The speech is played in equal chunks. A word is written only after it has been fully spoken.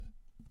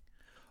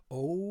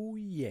Oh,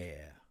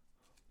 yeah.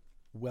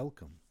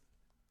 Welcome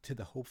to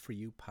the Hope for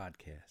You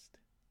podcast.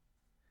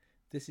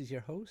 This is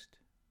your host,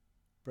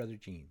 Brother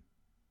Gene.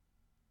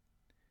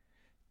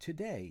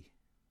 Today,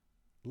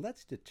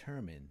 let's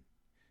determine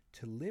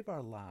to live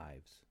our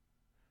lives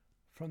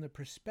from the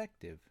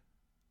perspective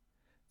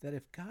that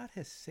if God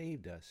has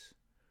saved us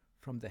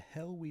from the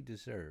hell we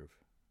deserve,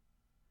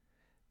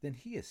 then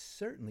He is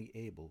certainly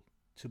able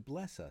to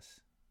bless us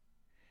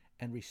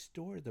and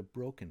restore the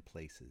broken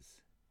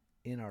places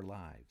in our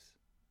lives.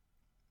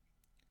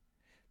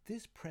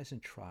 This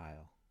present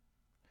trial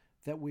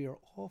that we are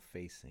all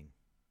facing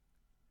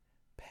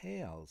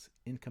pales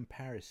in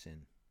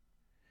comparison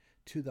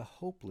to the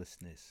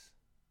hopelessness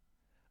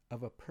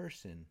of a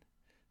person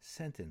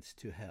sentenced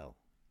to hell.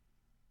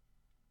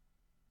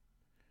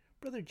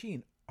 Brother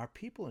Gene, are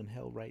people in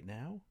hell right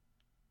now?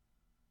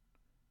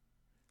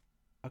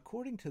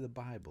 According to the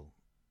Bible,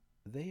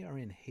 they are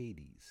in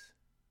Hades.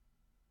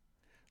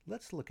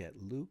 Let's look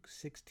at Luke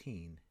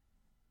 16,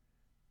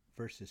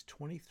 verses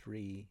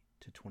 23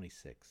 to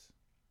 26.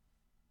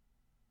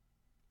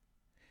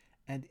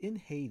 And in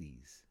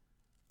Hades,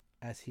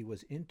 as he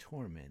was in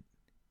torment,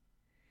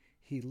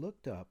 he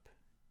looked up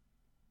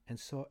and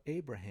saw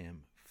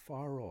Abraham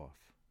far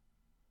off,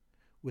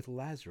 with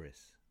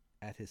Lazarus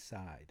at his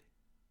side.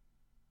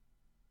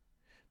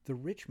 The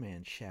rich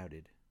man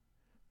shouted,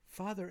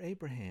 "Father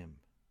Abraham,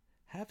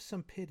 have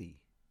some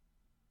pity.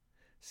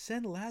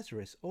 Send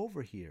Lazarus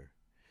over here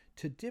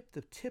to dip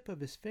the tip of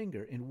his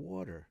finger in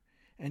water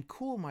and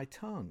cool my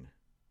tongue.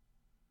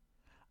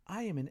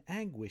 I am in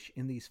anguish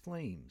in these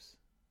flames."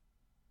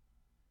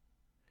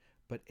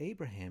 But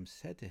Abraham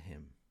said to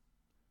him,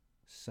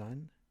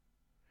 "Son,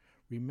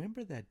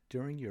 remember that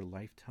during your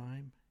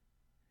lifetime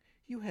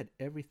you had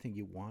everything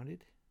you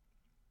wanted,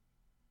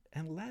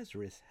 and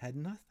Lazarus had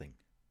nothing.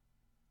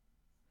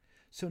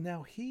 So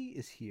now he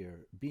is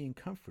here being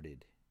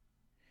comforted,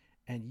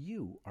 and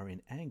you are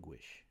in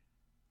anguish.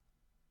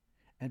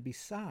 And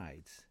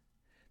besides,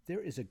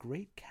 there is a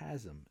great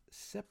chasm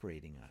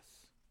separating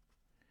us.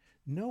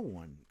 No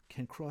one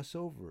can cross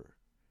over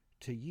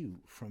to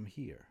you from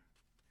here,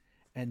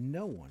 and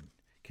no one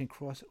can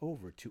cross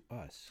over to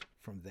us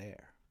from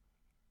there.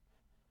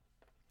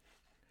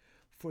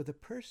 For the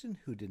person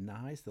who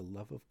denies the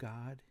love of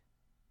God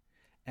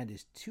and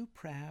is too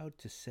proud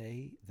to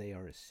say they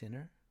are a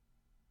sinner,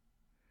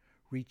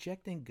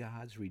 rejecting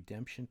God's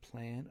redemption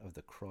plan of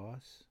the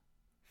cross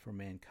for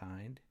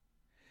mankind,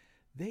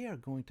 they are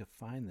going to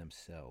find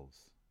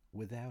themselves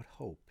without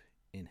hope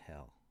in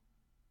hell.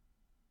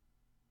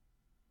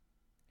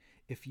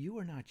 If you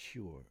are not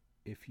sure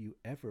if you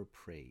ever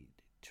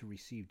prayed to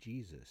receive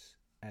Jesus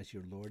as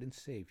your Lord and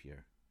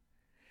Savior,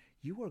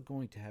 you are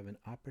going to have an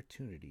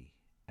opportunity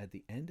at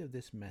the end of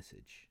this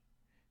message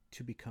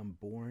to become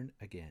born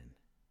again.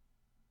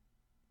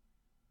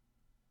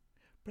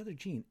 Brother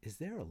Gene, is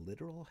there a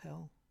literal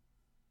hell?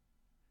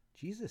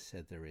 Jesus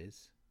said there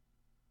is.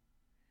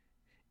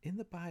 In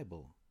the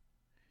Bible,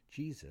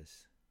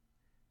 Jesus,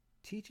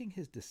 teaching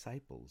his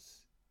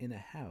disciples in a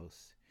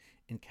house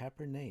in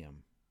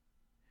Capernaum,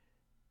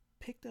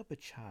 picked up a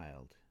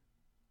child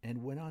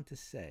and went on to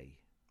say,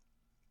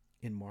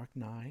 in Mark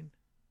 9,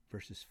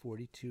 verses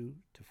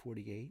 42 to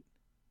 48,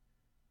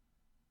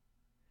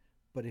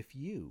 "But if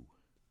you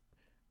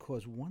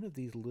cause one of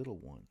these little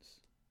ones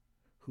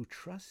who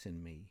trusts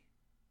in me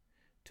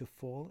to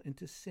fall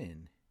into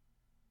sin,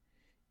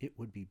 it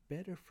would be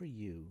better for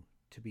you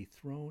to be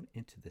thrown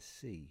into the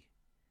sea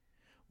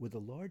with a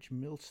large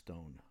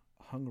millstone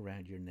hung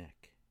around your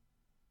neck.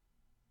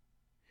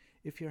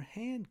 If your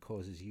hand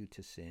causes you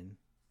to sin,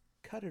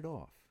 cut it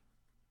off.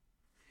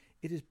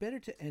 It is better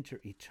to enter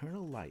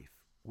eternal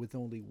life with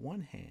only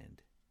one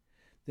hand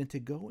than to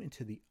go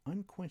into the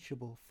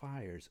unquenchable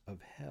fires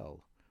of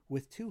hell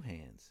with two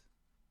hands.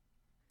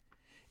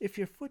 If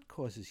your foot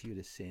causes you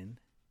to sin,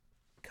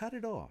 cut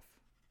it off.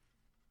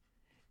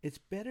 It's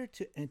better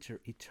to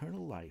enter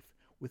eternal life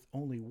with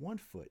only one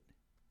foot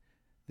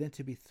than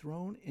to be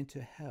thrown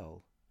into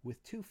hell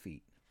with 2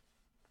 feet.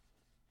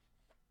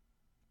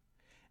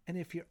 And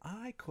if your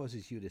eye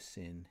causes you to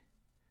sin,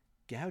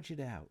 gouge it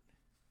out.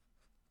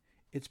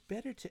 It's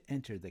better to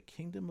enter the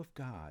kingdom of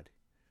God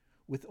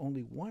with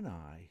only one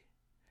eye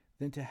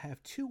than to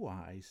have 2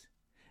 eyes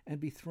and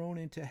be thrown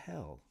into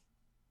hell,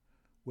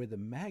 where the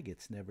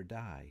maggots never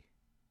die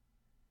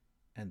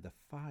and the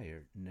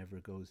fire never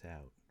goes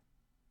out."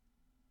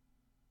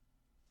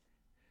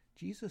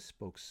 Jesus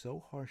spoke so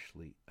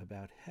harshly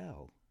about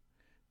hell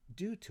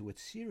due to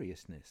its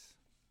seriousness.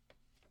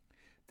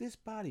 This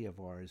body of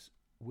ours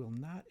will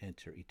not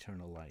enter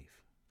eternal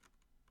life.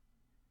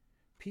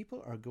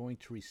 People are going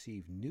to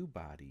receive new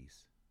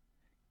bodies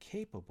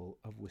capable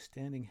of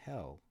withstanding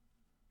hell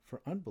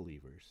for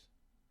unbelievers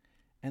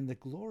and the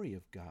glory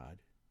of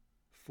God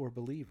for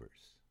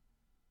believers.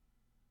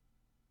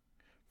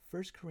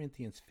 1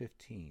 Corinthians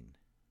 15,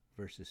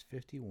 verses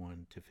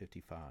 51 to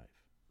 55.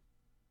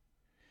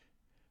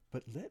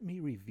 "But let me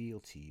reveal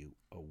to you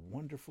a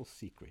wonderful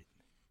secret.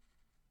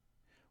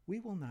 We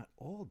will not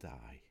all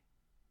die,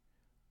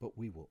 but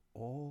we will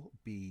all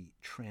be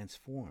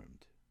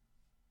transformed.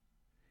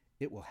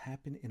 It will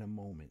happen in a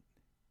moment,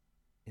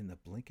 in the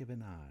blink of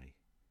an eye,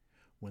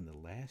 when the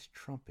last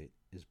trumpet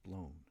is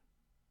blown.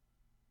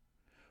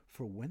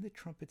 For when the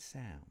trumpet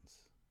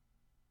sounds,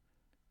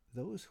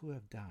 those who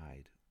have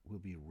died will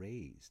be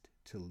raised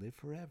to live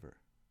forever.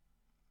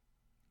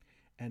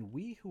 And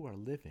we who are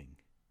living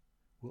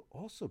will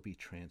also be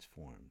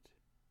transformed.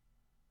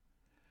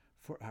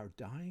 For our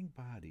dying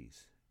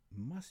bodies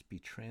must be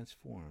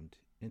transformed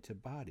into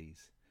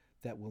bodies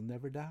that will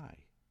never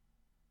die.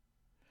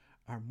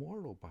 Our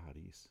mortal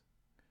bodies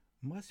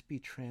must be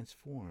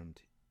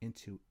transformed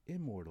into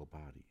immortal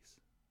bodies.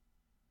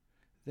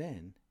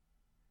 Then,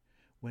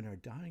 when our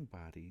dying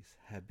bodies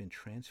have been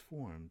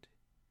transformed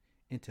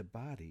into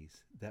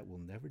bodies that will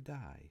never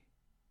die,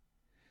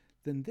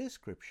 then this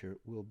scripture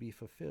will be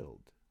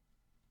fulfilled.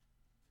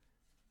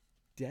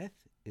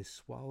 Death is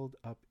swallowed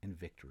up in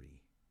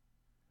victory.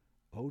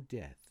 O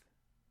death,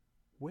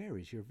 where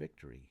is your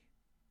victory?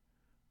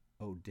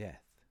 O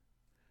death,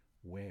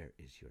 where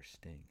is your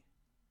sting?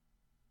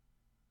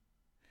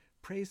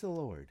 Praise the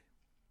Lord.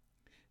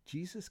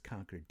 Jesus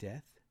conquered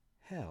death,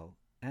 hell,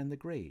 and the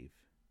grave,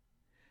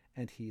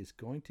 and he is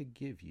going to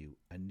give you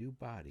a new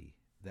body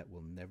that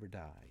will never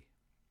die.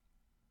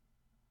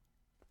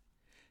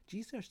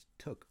 Jesus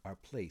took our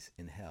place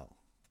in hell.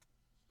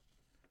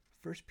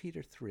 1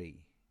 Peter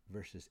 3,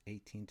 verses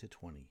 18 to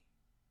 20.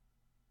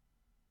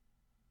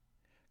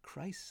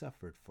 Christ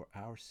suffered for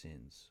our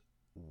sins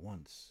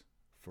once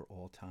for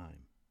all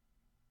time.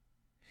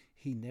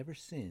 He never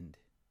sinned,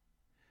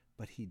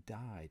 but he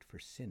died for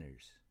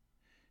sinners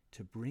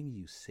to bring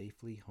you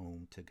safely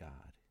home to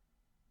God.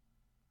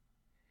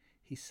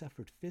 He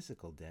suffered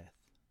physical death,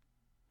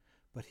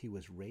 but he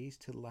was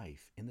raised to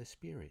life in the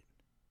Spirit.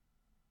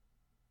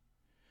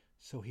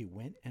 So he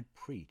went and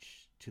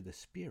preached to the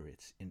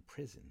spirits in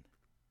prison,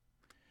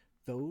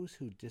 those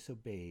who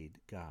disobeyed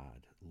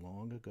God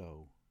long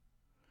ago,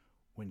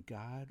 when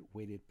God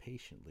waited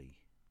patiently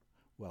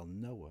while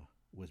Noah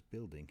was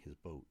building his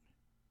boat.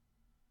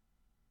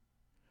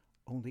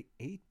 Only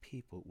 8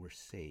 people were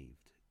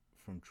saved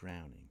from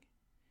drowning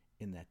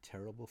in that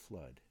terrible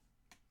flood.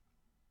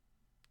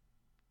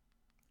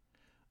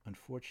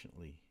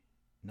 Unfortunately,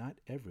 not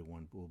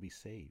everyone will be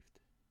saved.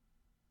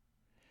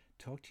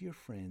 Talk to your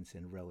friends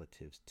and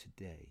relatives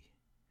today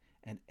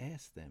and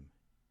ask them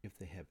if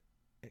they have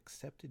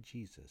accepted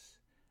Jesus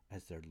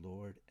as their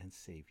Lord and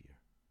Savior.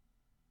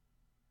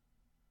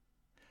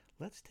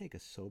 Let's take a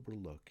sober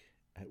look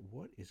at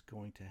what is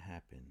going to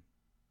happen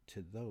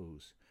to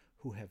those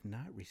who have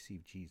not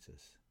received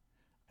Jesus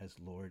as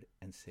Lord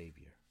and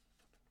Savior.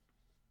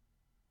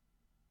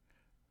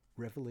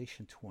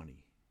 Revelation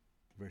 20,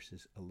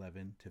 verses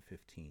 11 to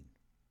 15.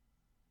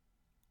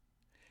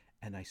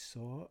 And I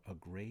saw a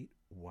great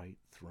white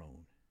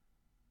throne,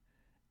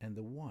 and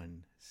the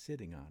one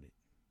sitting on it.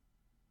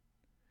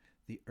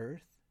 The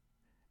earth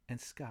and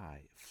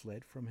sky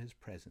fled from his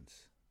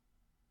presence,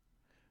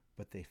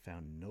 but they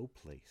found no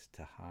place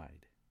to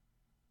hide.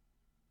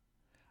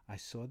 I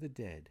saw the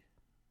dead,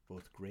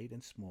 both great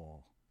and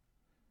small,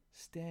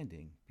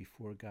 standing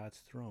before God's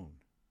throne,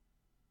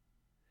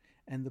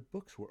 and the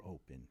books were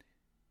opened,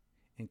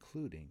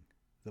 including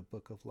the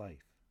book of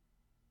life.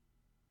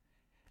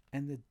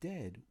 And the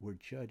dead were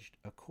judged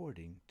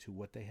according to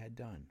what they had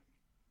done,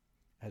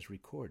 as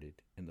recorded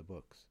in the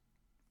books.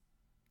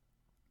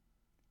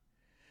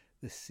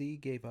 The sea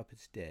gave up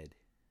its dead,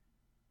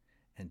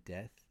 and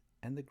death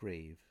and the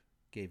grave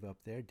gave up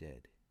their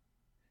dead,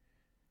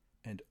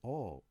 and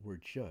all were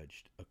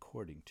judged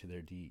according to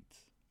their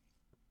deeds.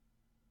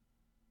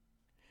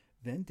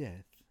 Then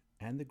death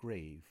and the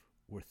grave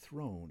were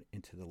thrown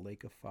into the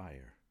lake of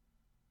fire.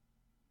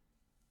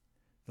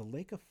 The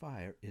lake of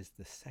fire is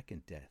the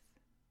second death,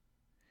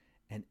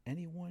 and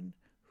anyone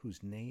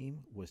whose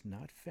name was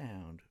not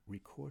found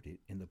recorded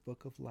in the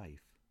book of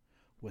life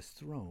was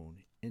thrown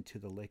into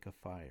the lake of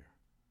fire.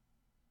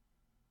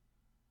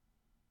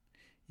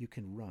 You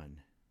can run,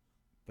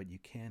 but you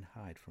can't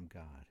hide from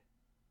God.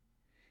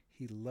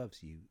 He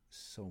loves you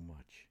so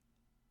much.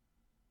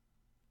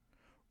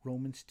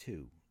 Romans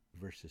 2,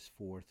 verses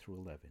 4 through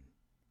 11.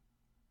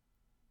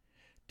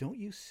 Don't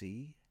you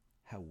see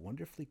how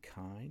wonderfully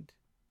kind,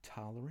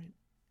 tolerant,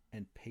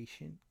 and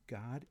patient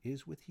God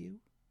is with you?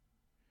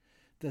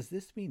 Does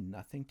this mean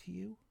nothing to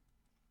you?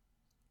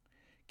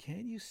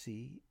 Can't you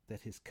see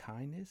that his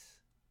kindness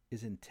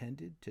is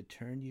intended to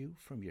turn you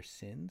from your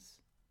sins?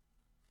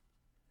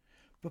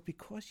 But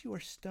because you are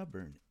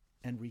stubborn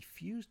and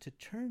refuse to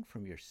turn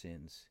from your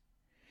sins,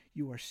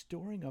 you are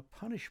storing up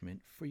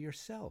punishment for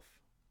yourself.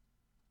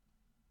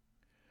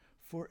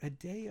 For a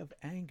day of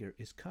anger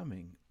is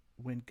coming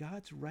when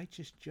God's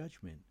righteous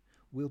judgment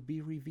will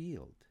be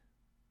revealed.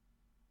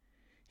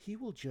 He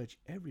will judge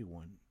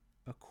everyone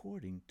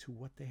according to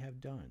what they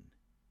have done.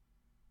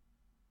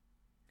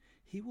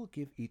 He will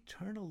give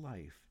eternal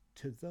life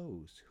to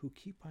those who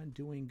keep on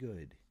doing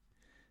good,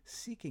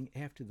 seeking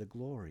after the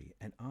glory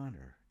and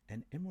honor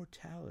and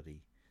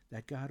immortality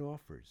that God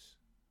offers.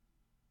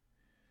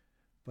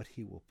 but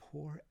he will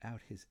pour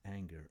out his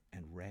anger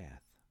and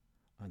wrath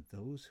on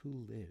those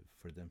who live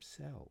for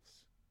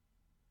themselves,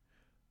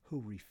 who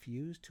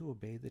refuse to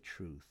obey the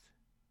truth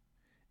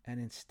and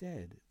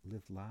instead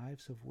live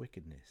lives of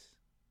wickedness.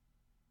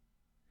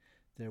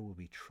 There will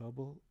be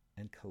trouble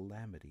and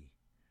calamity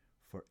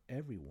for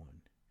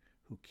everyone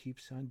who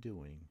keeps on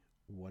doing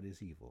what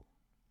is evil,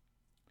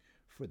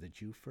 for the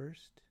Jew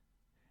first,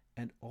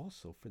 and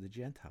also for the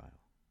Gentile.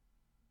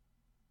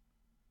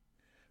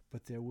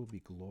 But there will be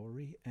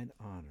glory and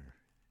honor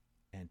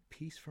and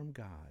peace from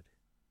God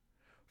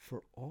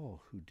for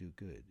all who do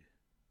good,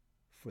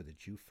 for the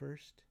Jew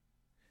first,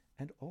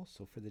 and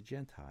also for the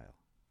Gentile.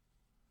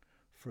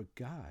 For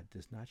God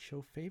does not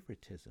show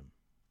favoritism.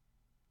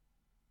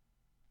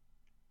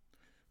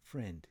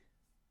 Friend,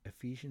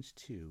 Ephesians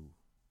 2,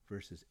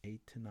 verses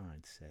 8 to 9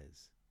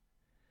 says,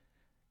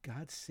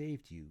 God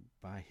saved you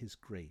by his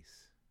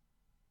grace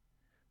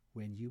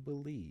when you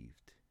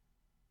believed,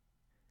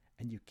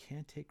 and you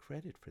can't take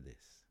credit for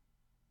this.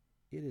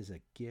 It is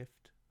a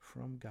gift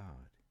from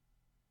God.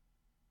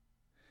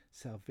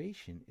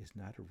 Salvation is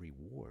not a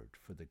reward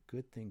for the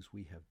good things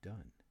we have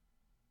done,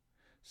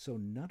 so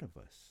none of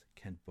us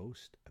can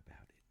boast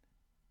about it.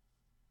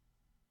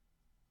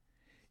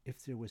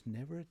 If there was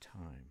never a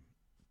time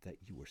that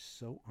you were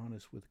so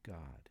honest with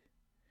God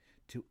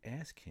to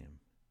ask him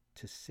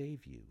to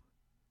save you,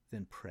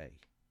 then pray.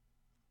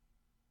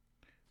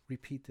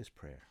 Repeat this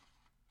prayer.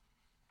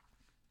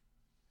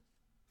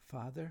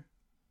 Father,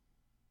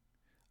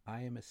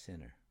 I am a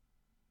sinner.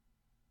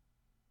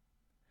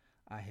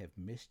 I have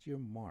missed your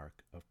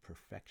mark of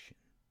perfection.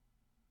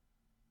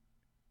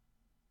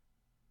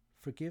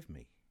 Forgive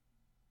me.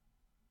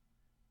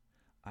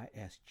 I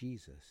ask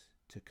Jesus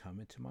to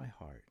come into my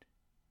heart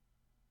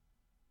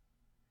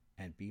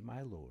and be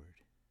my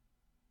Lord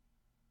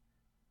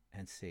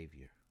and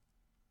Savior.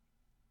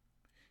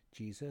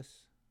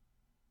 Jesus,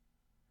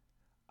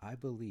 I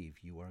believe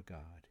you are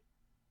God.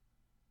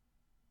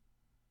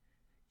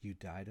 You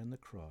died on the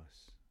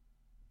cross,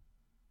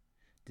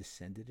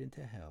 descended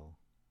into hell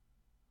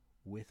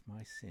with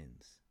my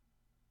sins,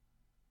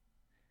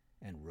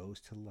 and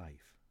rose to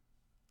life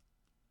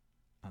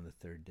on the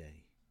third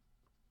day.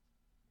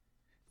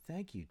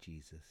 Thank you,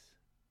 Jesus,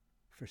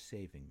 for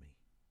saving me.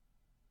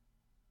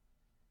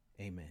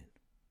 Amen.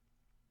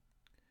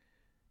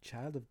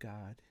 Child of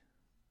God,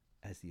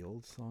 as the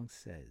old song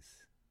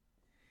says,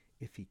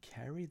 if he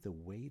carried the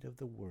weight of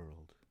the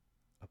world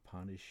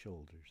upon his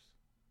shoulders,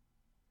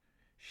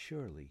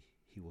 surely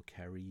he will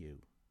carry you.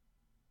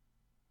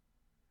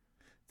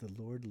 The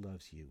Lord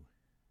loves you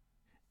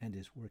and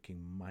is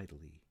working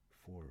mightily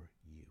for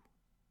you.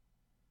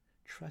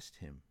 Trust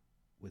him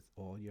with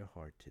all your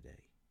heart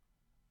today.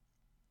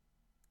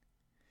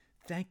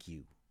 Thank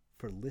you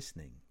for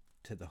listening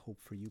to the Hope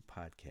for You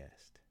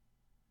podcast.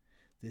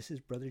 This is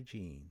Brother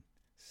Gene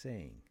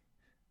saying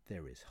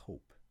there is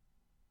hope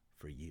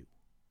for you.